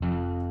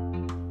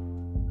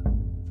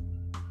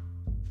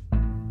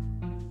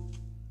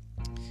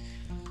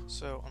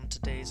So, on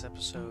today's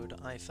episode,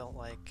 I felt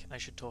like I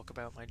should talk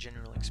about my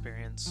general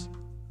experience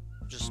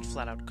just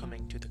flat out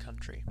coming to the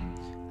country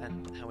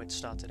and how it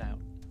started out.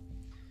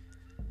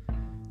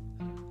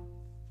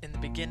 In the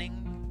beginning,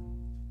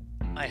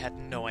 I had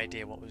no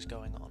idea what was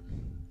going on.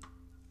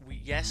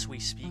 Yes, we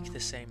speak the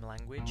same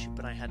language,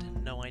 but I had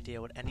no idea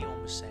what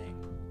anyone was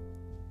saying,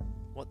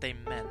 what they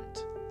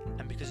meant,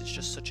 and because it's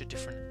just such a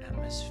different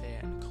atmosphere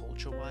and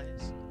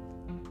culture-wise,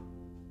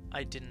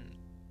 I didn't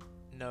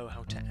know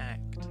how to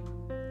act.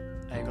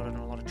 I got in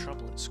a lot of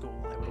trouble at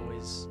school. I would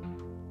always,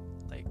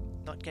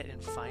 not get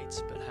in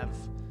fights, but have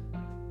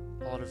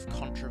a lot of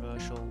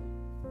controversial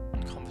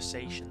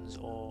conversations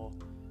or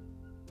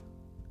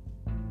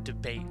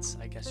debates,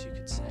 I guess you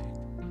could say,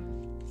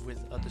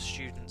 with other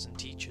students and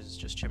teachers,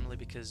 just generally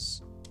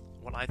because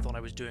what I thought I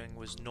was doing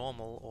was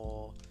normal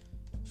or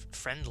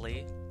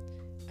friendly,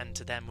 and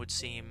to them would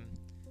seem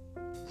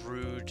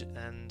rude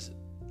and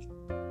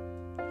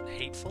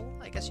hateful,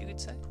 I guess you could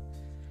say.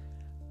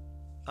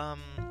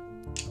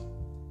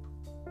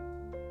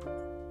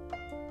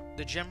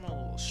 The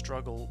general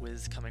struggle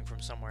with coming from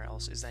somewhere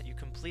else is that you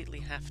completely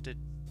have to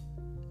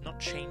not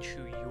change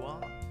who you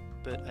are,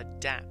 but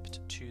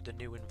adapt to the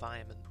new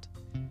environment.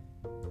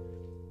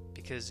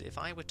 Because if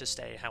I were to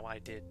stay how I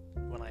did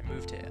when I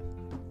moved here,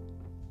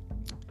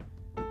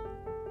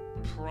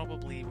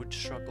 probably would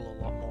struggle a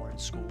lot more in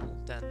school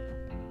than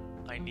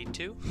I need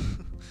to.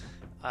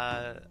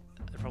 I'd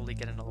probably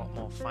get in a lot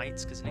more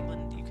fights, because in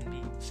England you can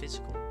be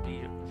physical.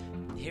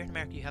 Here in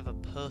America you have a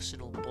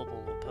personal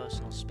bubble or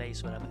personal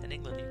space, whatever. In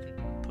England you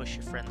can push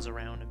your friends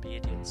around and be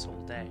idiots all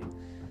day.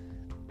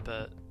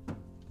 But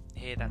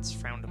here that's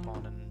frowned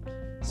upon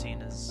and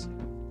seen as,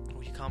 oh,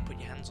 you can't put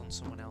your hands on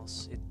someone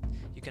else.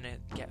 You're gonna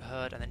get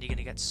hurt and then you're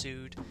gonna get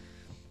sued.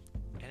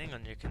 In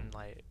England you can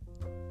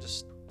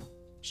just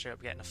straight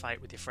up get in a fight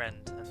with your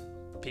friend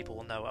and people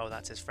will know, oh,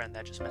 that's his friend,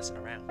 they're just messing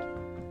around.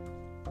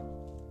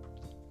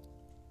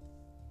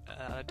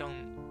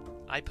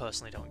 I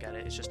personally don't get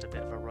it. It's just a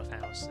bit of a rough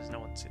house. There's no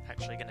one's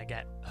actually gonna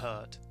get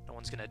hurt. No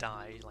one's gonna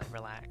die.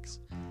 Relax.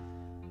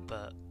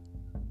 But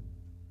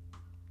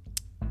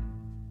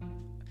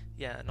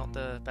yeah, not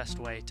the best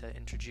way to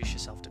introduce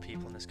yourself to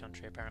people in this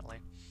country, apparently.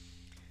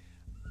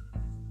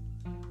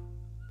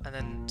 And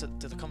then to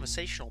the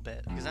conversational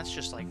bit, because that's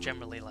just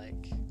generally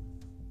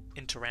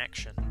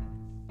interaction.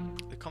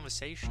 The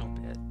conversational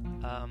bit,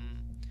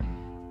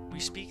 we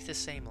speak the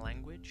same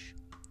language,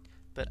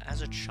 but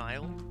as a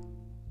child,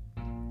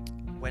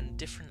 when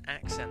different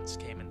accents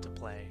came into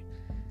play,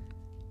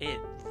 it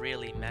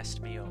really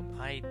messed me up.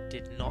 I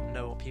did not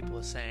know what people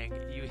were saying.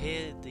 You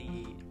hear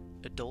the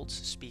adults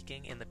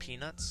speaking in the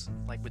Peanuts,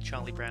 with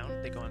Charlie Brown,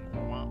 they're going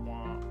wah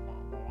wah wah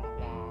wah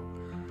wah.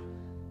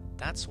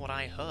 That's what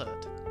I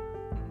heard.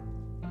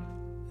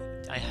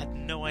 I had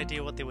no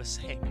idea what they were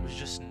saying. It was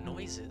just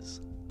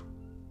noises.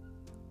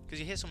 Because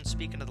you hear someone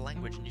speak another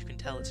language and you can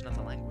tell it's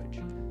another language.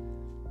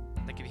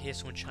 If you hear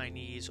someone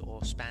Chinese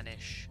or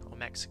Spanish or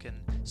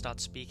Mexican start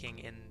speaking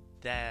in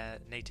their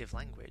native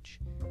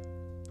language,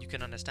 you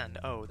can understand,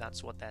 oh,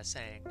 that's what they're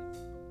saying.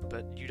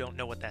 But you don't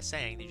know what they're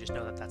saying, you just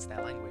know that that's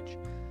their language.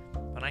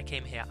 When I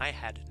came here, I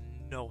had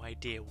no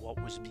idea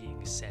what was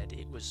being said.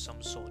 It was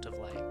some sort of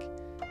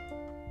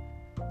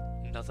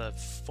another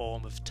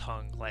form of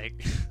tongue.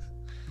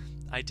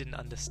 I didn't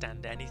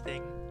understand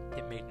anything.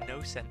 It made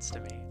no sense to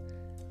me.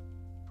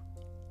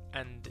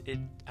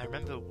 And I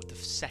remember the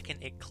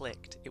second it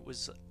clicked, it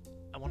was,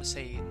 I want to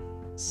say,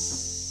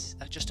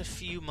 just a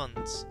few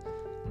months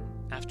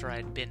after I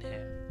had been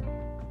here.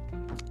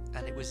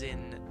 And it was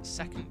in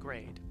second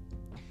grade.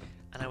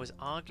 And I was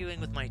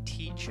arguing with my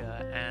teacher,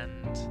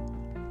 and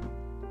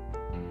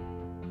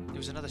there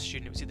was another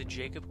student. It was either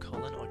Jacob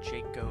Cullen or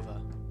Jake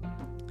Gover.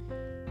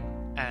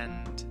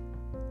 And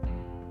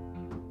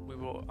we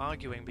were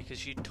arguing because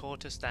she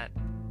taught us that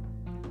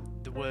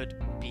the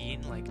word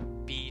bean,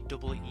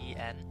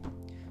 B-E-E-N,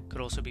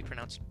 could also be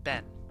pronounced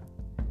Ben.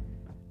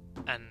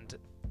 And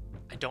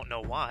I don't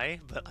know why,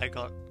 but I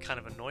got kind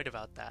of annoyed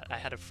about that. I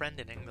had a friend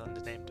in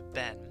England named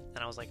Ben, and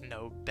I was like,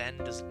 no, Ben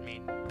doesn't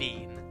mean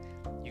bean.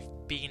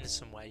 You've been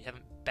somewhere, you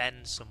haven't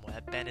been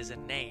somewhere. Ben is a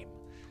name.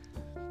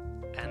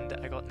 And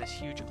I got in this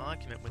huge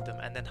argument with them,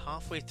 and then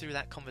halfway through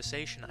that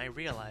conversation I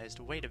realized,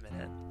 wait a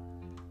minute,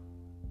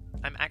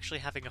 I'm actually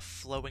having a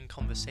flowing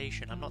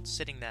conversation. I'm not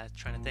sitting there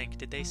trying to think,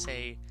 did they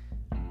say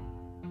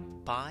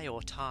buy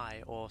or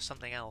tie or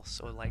something else,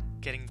 or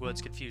getting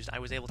words confused. I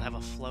was able to have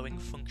a flowing,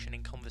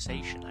 functioning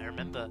conversation. I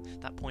remember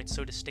that point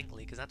so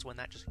distinctly because that's when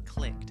that just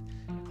clicked.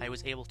 I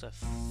was able to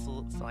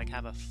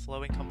have a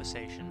flowing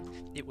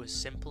conversation. It was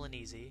simple and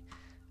easy,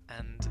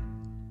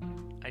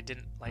 and I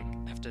didn't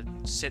have to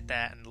sit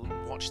there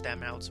and watch their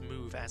mouths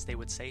move as they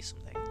would say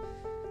something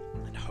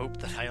and hope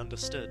that I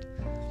understood.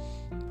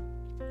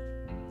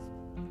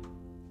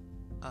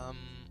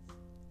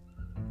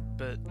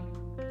 But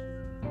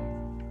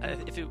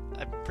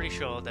I'm pretty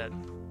sure that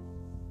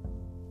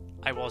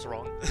I was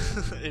wrong.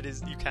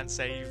 You can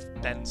say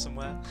you've been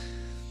somewhere.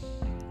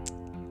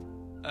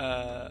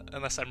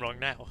 Unless I'm wrong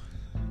now.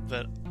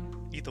 But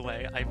either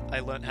way, I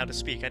learned how to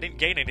speak. I didn't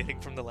gain anything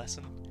from the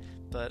lesson,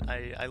 but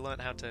I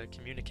learned how to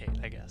communicate,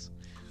 I guess.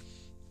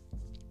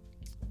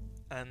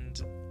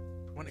 And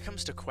when it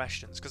comes to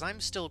questions, because I'm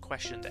still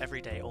questioned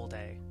every day, all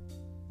day,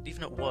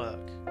 even at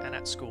work and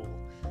at school,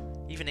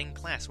 even in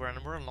class, we're an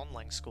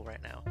online school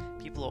right now,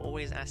 people are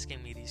always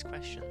asking me these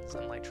questions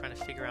and like trying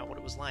to figure out what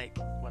it was like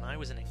when I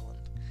was in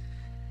England.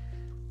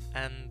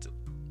 And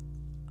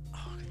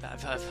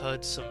I've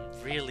heard some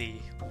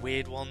really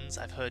weird ones.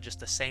 I've heard just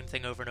the same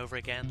thing over and over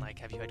again, like,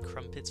 have you had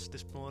crumpets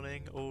this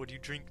morning? Or do you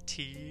drink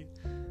tea?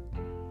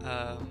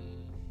 But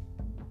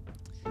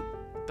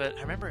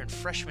I remember in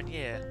freshman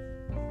year,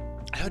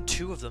 I heard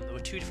two of them. There were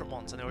two different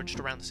ones, and they were just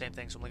around the same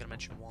thing, so I'm only going to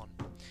mention one.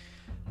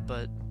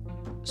 But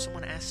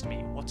someone asked me,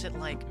 what's it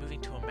like moving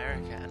to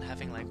America and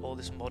having like all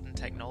this modern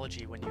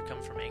technology when you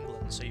come from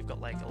England? So you've got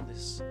like all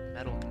this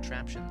metal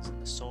contraptions and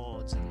the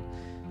swords,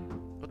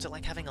 and what's it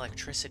like having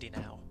electricity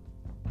now?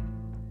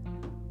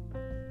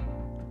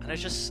 And I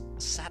just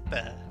sat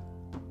there,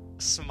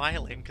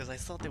 smiling, because I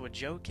thought they were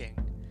joking.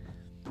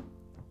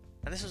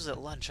 And this was at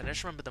lunch, and I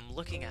just remember them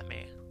looking at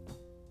me,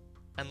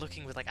 and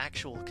looking with like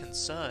actual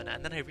concern,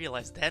 and then I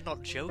realized they're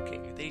not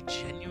joking. They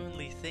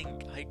genuinely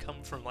think I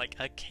come from like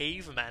a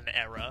caveman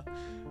era,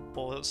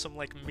 or some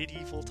like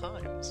medieval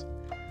times.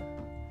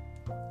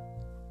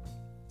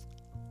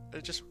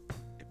 It's just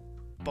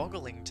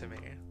boggling to me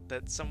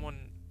that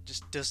someone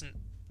just doesn't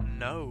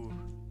know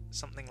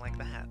something like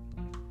that.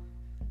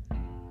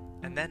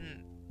 And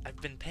then I've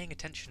been paying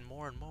attention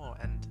more and more,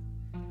 and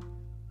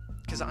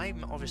because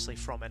I'm obviously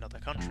from another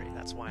country,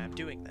 that's why I'm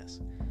doing this.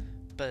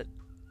 But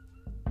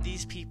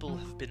these people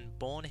have been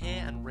born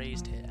here and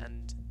raised here,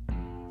 and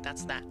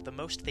that's that. The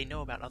most they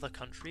know about other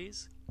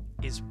countries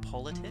is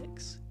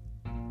politics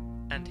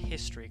and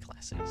history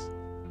classes.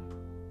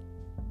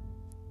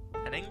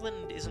 And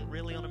England isn't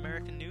really on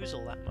American news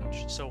all that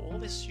much, so all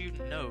this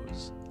student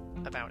knows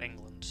about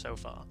England so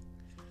far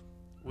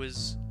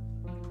was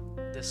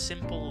the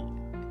simple,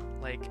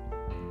 like,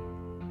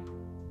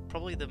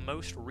 probably the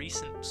most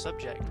recent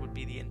subject would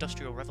be the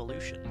Industrial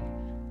Revolution.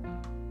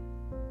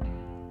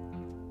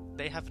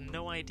 They have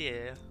no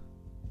idea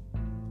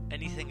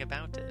anything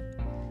about it.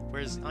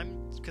 Whereas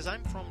because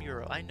I'm from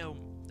Europe, I know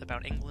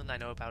about England, I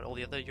know about all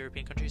the other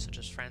European countries such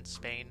as France,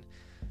 Spain,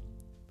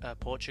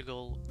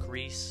 Portugal,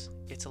 Greece,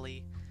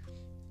 Italy.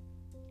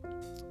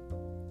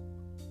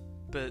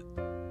 But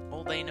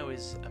all they know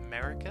is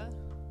America,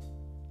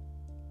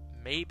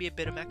 maybe a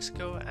bit of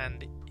Mexico,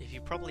 and if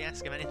you probably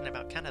ask them anything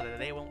about Canada,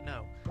 they won't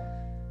know.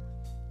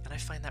 And I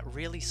find that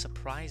really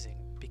surprising,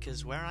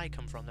 because where I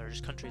come from, there are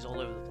just countries all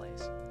over the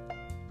place.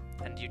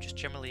 And you just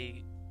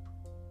generally...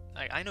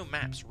 I know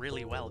maps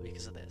really well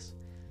because of this,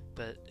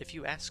 but if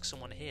you ask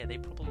someone here, they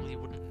probably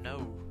wouldn't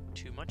know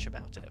too much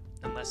about it,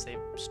 unless they've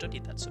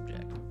studied that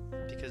subject,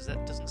 because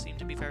that doesn't seem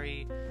to be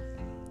very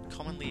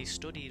commonly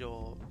studied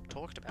or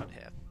talked about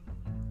here.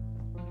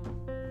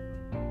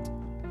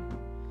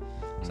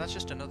 So that's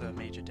just another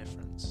major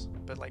difference.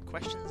 But like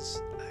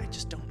questions, I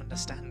just don't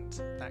understand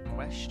that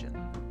question.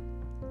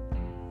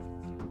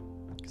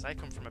 Because I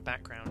come from a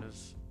background of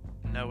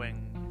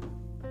knowing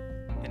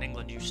in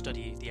England you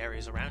study the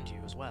areas around you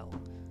as well.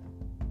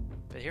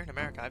 But here in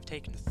America, I've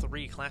taken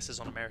 3 classes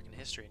on American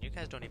history, and you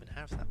guys don't even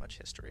have that much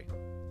history.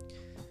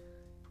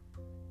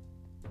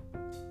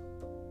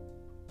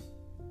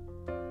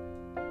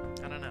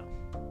 I don't know.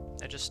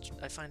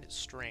 I find it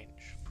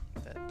strange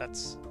that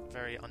that's a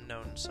very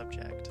unknown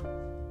subject.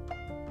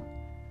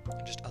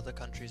 And just other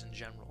countries in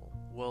general.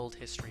 World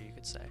history, you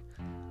could say.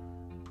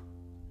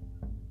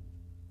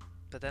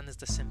 But then there's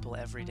the simple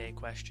everyday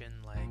question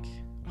like,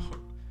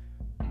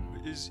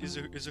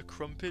 is a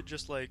crumpet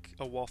just like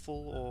a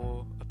waffle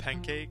or a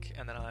pancake?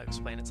 And then I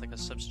explain it's like a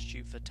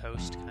substitute for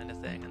toast kind of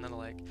thing. And then they're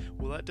like,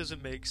 well, that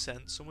doesn't make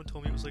sense. Someone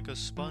told me it was like a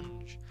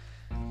sponge.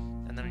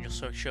 And then you'll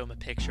sort of show them a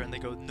picture and they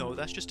go, no,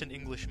 that's just an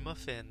English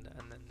muffin.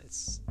 And then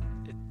it's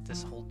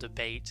this whole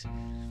debate.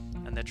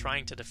 And they're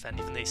trying to defend,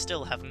 even they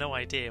still have no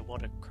idea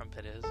what a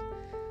crumpet is.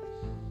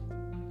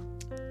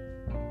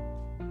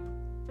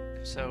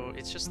 So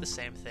it's just the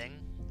same thing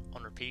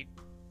on repeat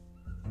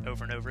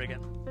over and over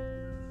again.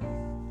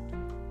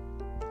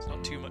 It's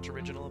not too much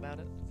original about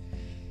it.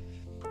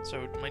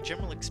 So my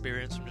general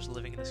experience from just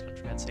living in this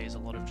country, I'd say, is a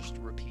lot of just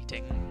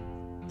repeating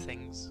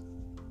things.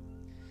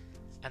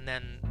 And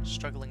then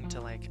struggling to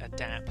like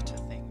adapt to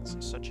things,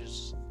 such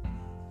as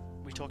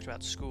we talked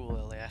about school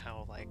earlier,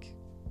 how like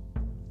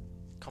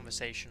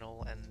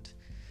conversational and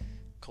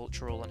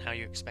cultural and how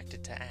you expect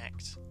it to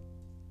act.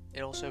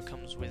 It also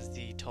comes with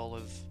the toll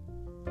of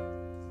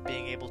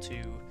being able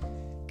to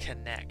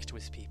connect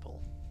with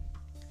people.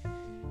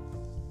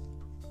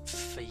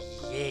 For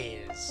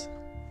years,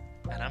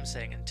 and I'm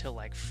saying until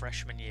like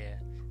freshman year,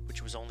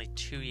 which was only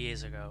 2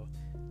 years ago,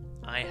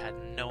 I had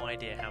no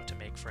idea how to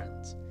make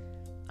friends.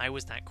 I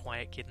was that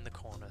quiet kid in the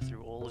corner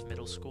through all of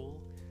middle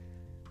school,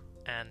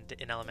 and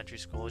in elementary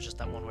school, it was just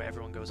that one where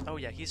everyone goes, oh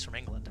yeah, he's from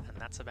England, and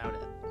that's about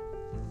it.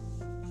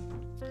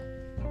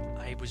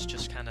 I was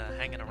just kind of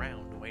hanging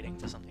around waiting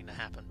for something to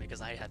happen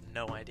because I had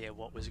no idea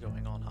what was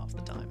going on half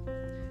the time.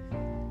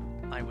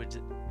 I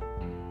would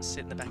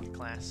sit in the back of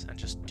class and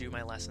just do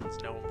my lessons.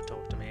 No one would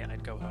talk to me.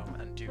 I'd go home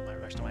and do my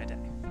rest of my day.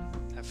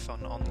 Have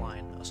fun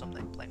online or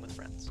something, playing with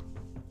friends.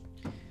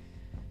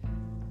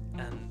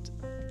 And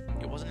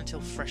it wasn't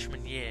until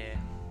freshman year,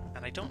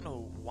 and I don't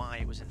know why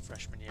it was in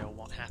freshman year or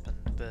what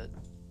happened, but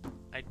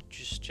I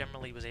just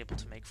generally was able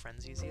to make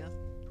friends easier.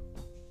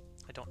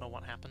 I don't know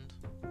what happened.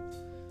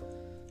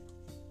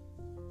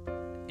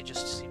 It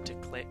just seemed to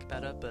click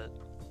better, but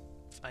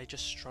I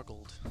just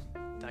struggled.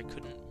 I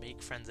couldn't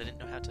make friends. I didn't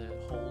know how to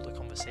hold a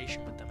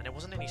conversation with them, and it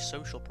wasn't any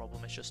social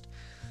problem. It's just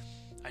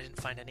I didn't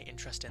find any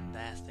interest in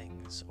their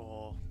things,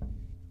 or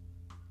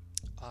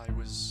I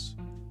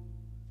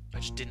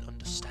just didn't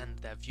understand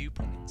their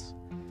viewpoints.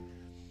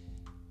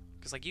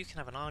 Because, like, you can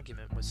have an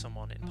argument with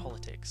someone in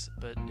politics,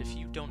 but if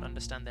you don't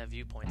understand their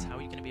viewpoints, how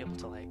are you going to be able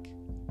to, like,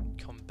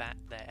 combat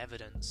their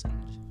evidence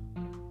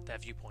and their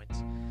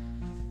viewpoints?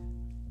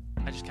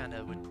 I just kind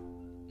of would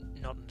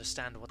not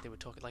understand what they would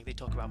talk. Like, they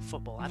talk about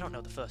football. I don't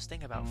know the first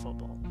thing about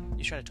football.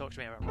 You try to talk to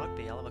me about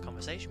rugby, I'll have a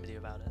conversation with you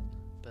about it.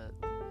 But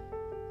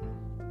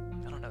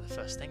I don't know the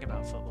first thing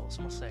about football.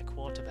 Someone will say a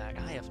quarterback.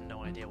 I have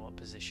no idea what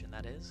position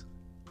that is.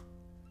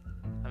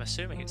 I'm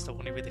assuming it's the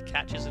one who either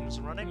catches and is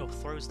running or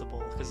throws the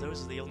ball, because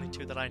those are the only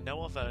two that I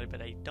know of, but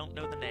I don't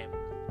know the name.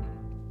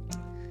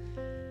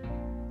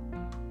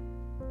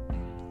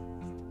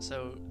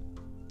 So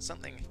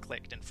something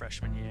clicked in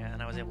freshman year,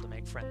 and I was able to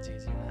make friends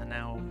easier, and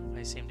now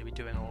I seem to be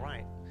doing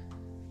alright.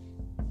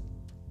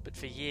 But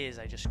for years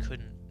I just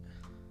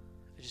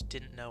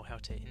didn't know how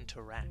to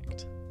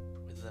interact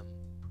with them.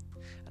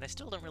 And I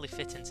still don't really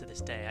fit into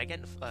this day. I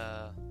get,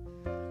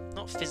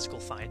 not physical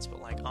fights,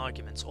 but like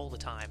arguments all the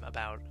time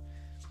about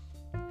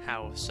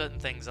how certain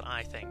things that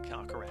I think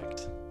are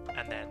correct,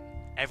 and then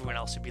everyone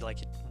else would be like,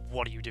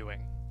 what are you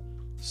doing?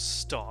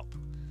 Stop.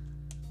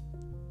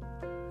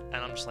 And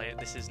I'm just like,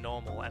 this is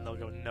normal, and they'll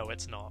go, no,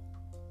 it's not.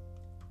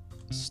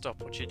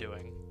 Stop what you're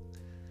doing.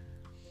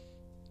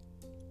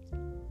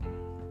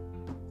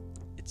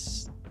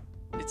 It's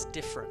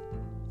different.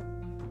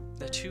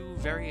 They're two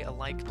very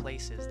alike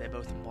places. They're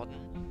both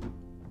modern.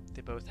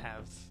 They both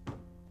have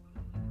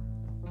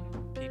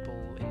people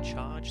in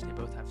charge. They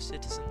both have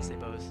citizens. They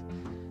both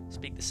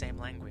speak the same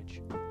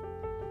language.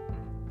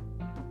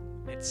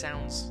 It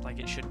sounds like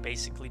it should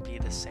basically be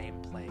the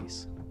same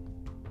place.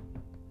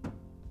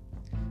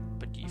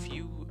 But if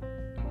you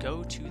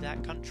go to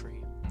that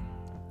country,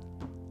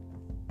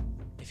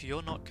 if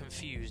you're not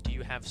confused,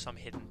 you have some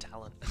hidden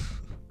talent.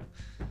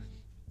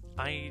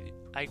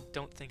 I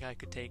don't think I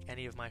could take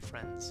any of my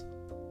friends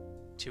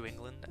to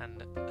England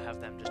and have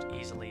them just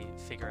easily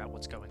figure out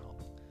what's going on.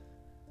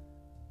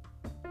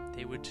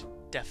 They would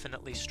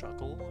definitely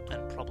struggle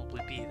and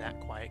probably be that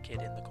quiet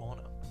kid in the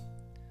corner.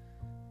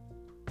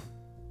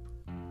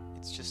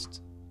 It's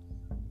just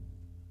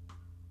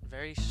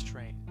very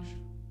strange.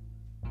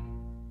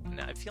 And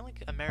I feel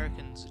like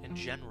Americans in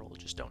general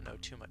just don't know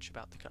too much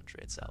about the country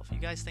itself. You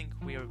guys think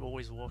we are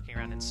always walking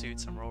around in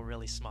suits and we're all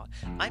really smart.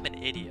 I'm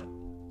an idiot.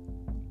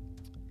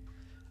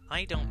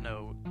 I don't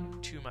know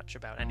too much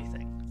about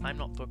anything. I'm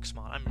not book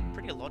smart. I'm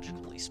pretty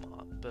logically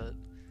smart, but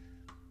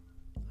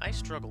I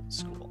struggled at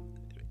school.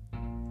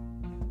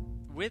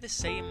 We're the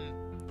same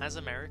as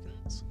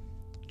Americans,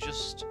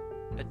 just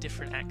a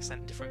different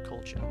accent, different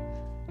culture.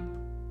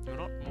 We're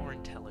not more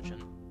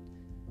intelligent,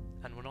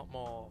 and we're not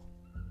more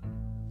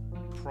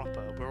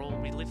proper.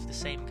 We live the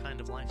same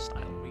kind of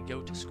lifestyle. We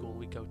go to school,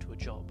 we go to a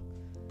job.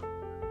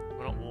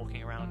 We're not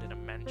walking around in a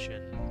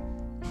mansion.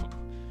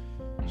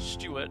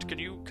 Stuart, can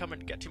you come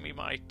and get me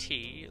my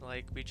tea?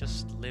 Like, we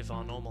just live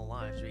our normal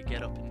lives. We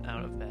get up and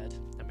out of bed,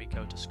 and we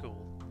go to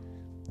school.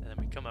 And then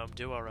we come home,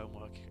 do our own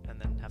work, and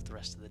then have the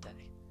rest of the day.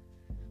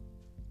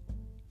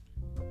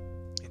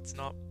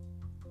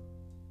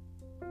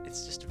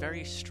 It's just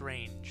very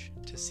strange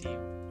to see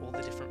all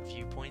the different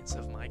viewpoints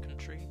of my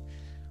country,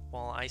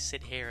 while I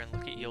sit here and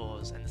look at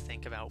yours and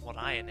think about what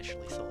I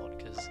initially thought,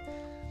 because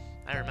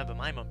I remember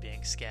my mum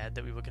being scared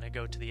that we were going to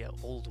go to the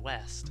Old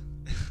West,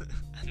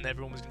 and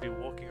everyone was going to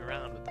be walking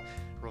around with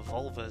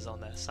revolvers on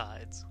their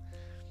sides.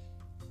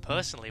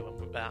 Personally,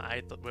 when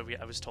I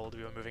was told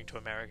we were moving to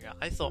America,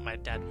 I thought my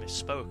dad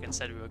misspoke and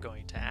said we were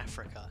going to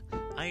Africa.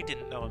 I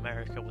didn't know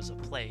America was a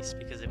place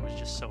because it was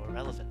just so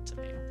irrelevant to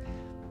me.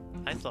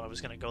 I thought I was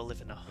going to go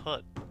live in a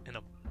hut in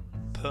a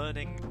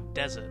burning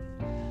desert.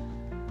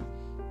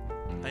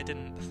 I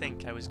didn't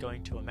think I was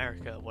going to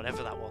America,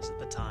 whatever that was at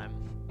the time.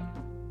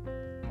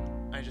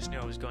 I just knew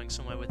I was going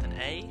somewhere with an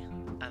A,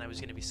 and I was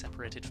going to be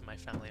separated from my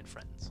family and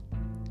friends.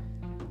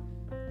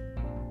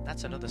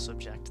 That's another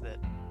subject that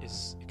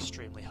is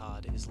extremely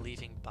hard, is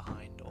leaving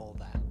behind all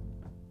that.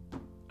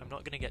 I'm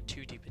not going to get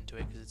too deep into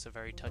it because it's a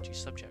very touchy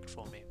subject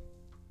for me,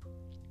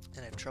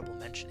 and I have trouble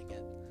mentioning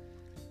it.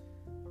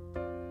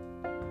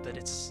 But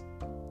it's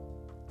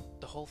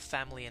the whole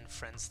family and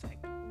friends thing.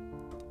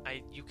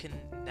 You can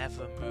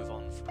never move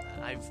on from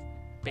that. I've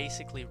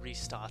basically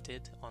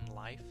restarted on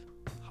life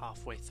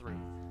halfway through.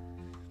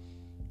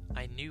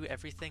 I knew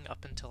everything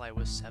up until I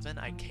was 7.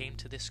 I came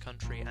to this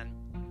country and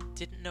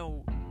didn't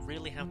know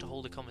really how to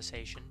hold a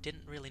conversation,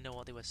 didn't really know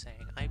what they were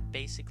saying. I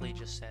basically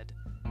just said,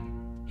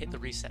 hit the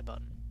reset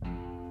button.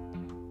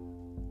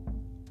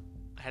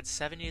 I had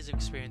 7 years of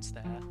experience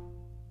there.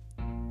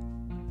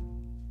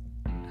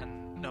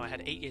 I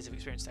had 8 years of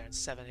experience there and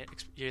 7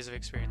 years of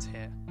experience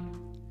here.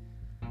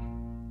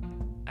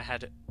 I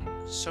had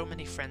so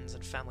many friends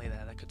and family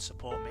there that could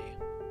support me.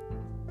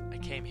 I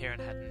came here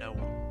and had no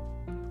one.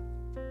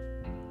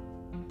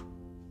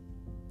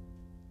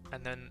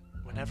 And then,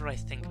 whenever I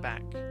think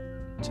back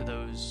to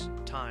those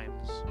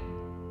times,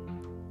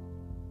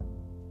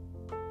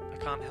 I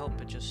can't help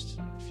but just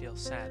feel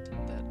sad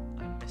that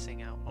I'm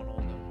missing out on all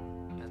of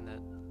them and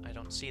that I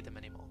don't see them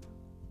anymore.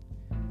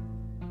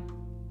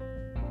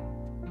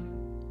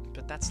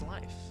 But that's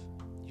life.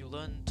 You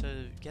learn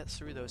to get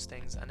through those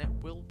things, and it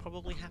will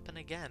probably happen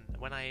again.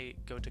 When I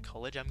go to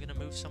college, I'm going to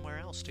move somewhere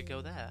else to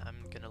go there.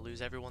 I'm going to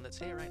lose everyone that's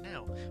here right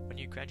now. When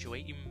you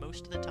graduate, you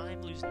most of the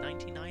time lose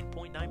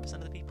 99.9%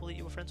 of the people that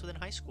you were friends with in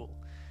high school.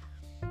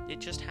 It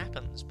just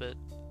happens, but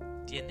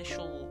the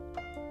initial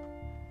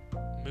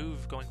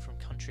move going from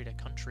country to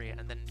country,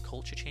 and then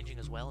culture changing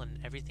as well, and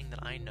everything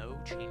that I know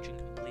changing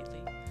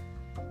completely,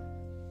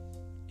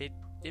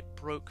 it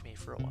broke me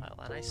for a while,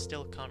 and I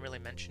still can't really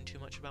mention too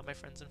much about my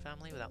friends and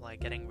family without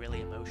getting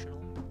really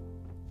emotional,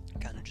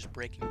 kind of just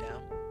breaking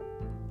down.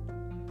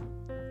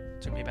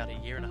 It took me about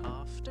 1.5 years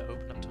to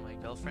open up to my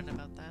girlfriend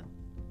about that,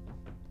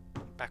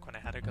 back when I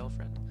had a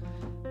girlfriend.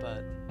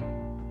 But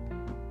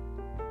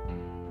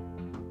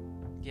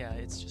yeah,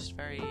 it's just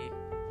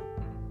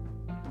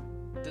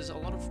there's a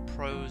lot of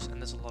pros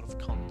and there's a lot of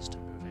cons to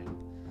moving.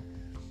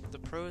 The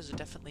pros are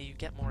definitely you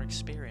get more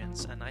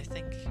experience, and I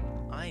think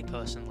I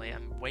personally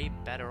am way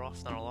better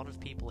off than a lot of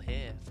people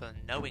here for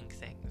knowing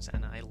things,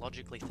 and I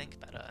logically think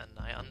better, and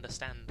I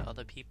understand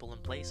other people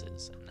and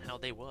places and how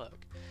they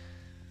work.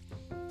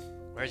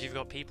 Whereas you've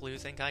got people who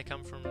think I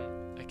come from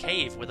a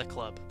cave with a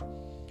club.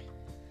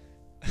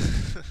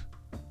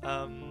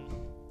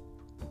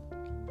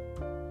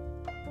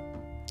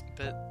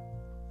 But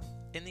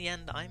in the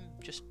end, I'm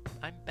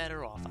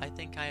better off. I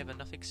think I have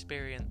enough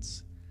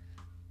experience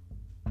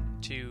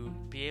to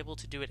be able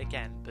to do it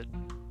again, but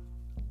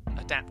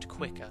adapt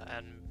quicker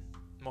and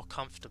more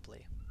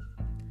comfortably.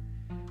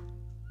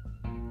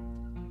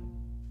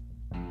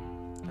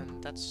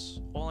 And that's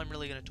all I'm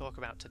really going to talk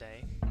about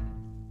today.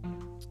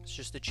 It's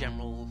just the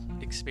general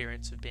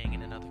experience of being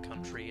in another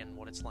country and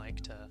what it's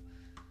like to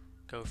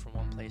go from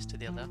one place to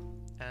the other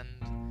and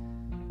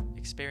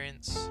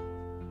experience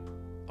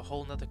a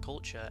whole nother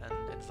culture and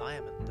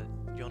environment that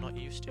you're not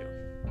used to.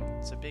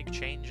 It's a big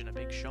change and a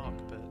big shock,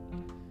 but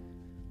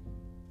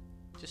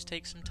just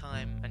take some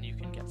time and you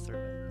can get through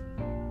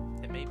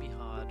it. It may be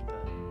hard,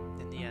 but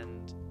in the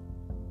end,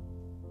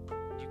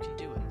 you can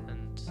do it,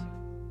 and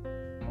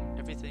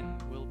everything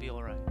will be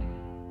alright.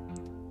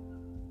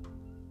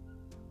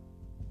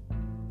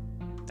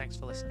 Thanks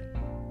for listening.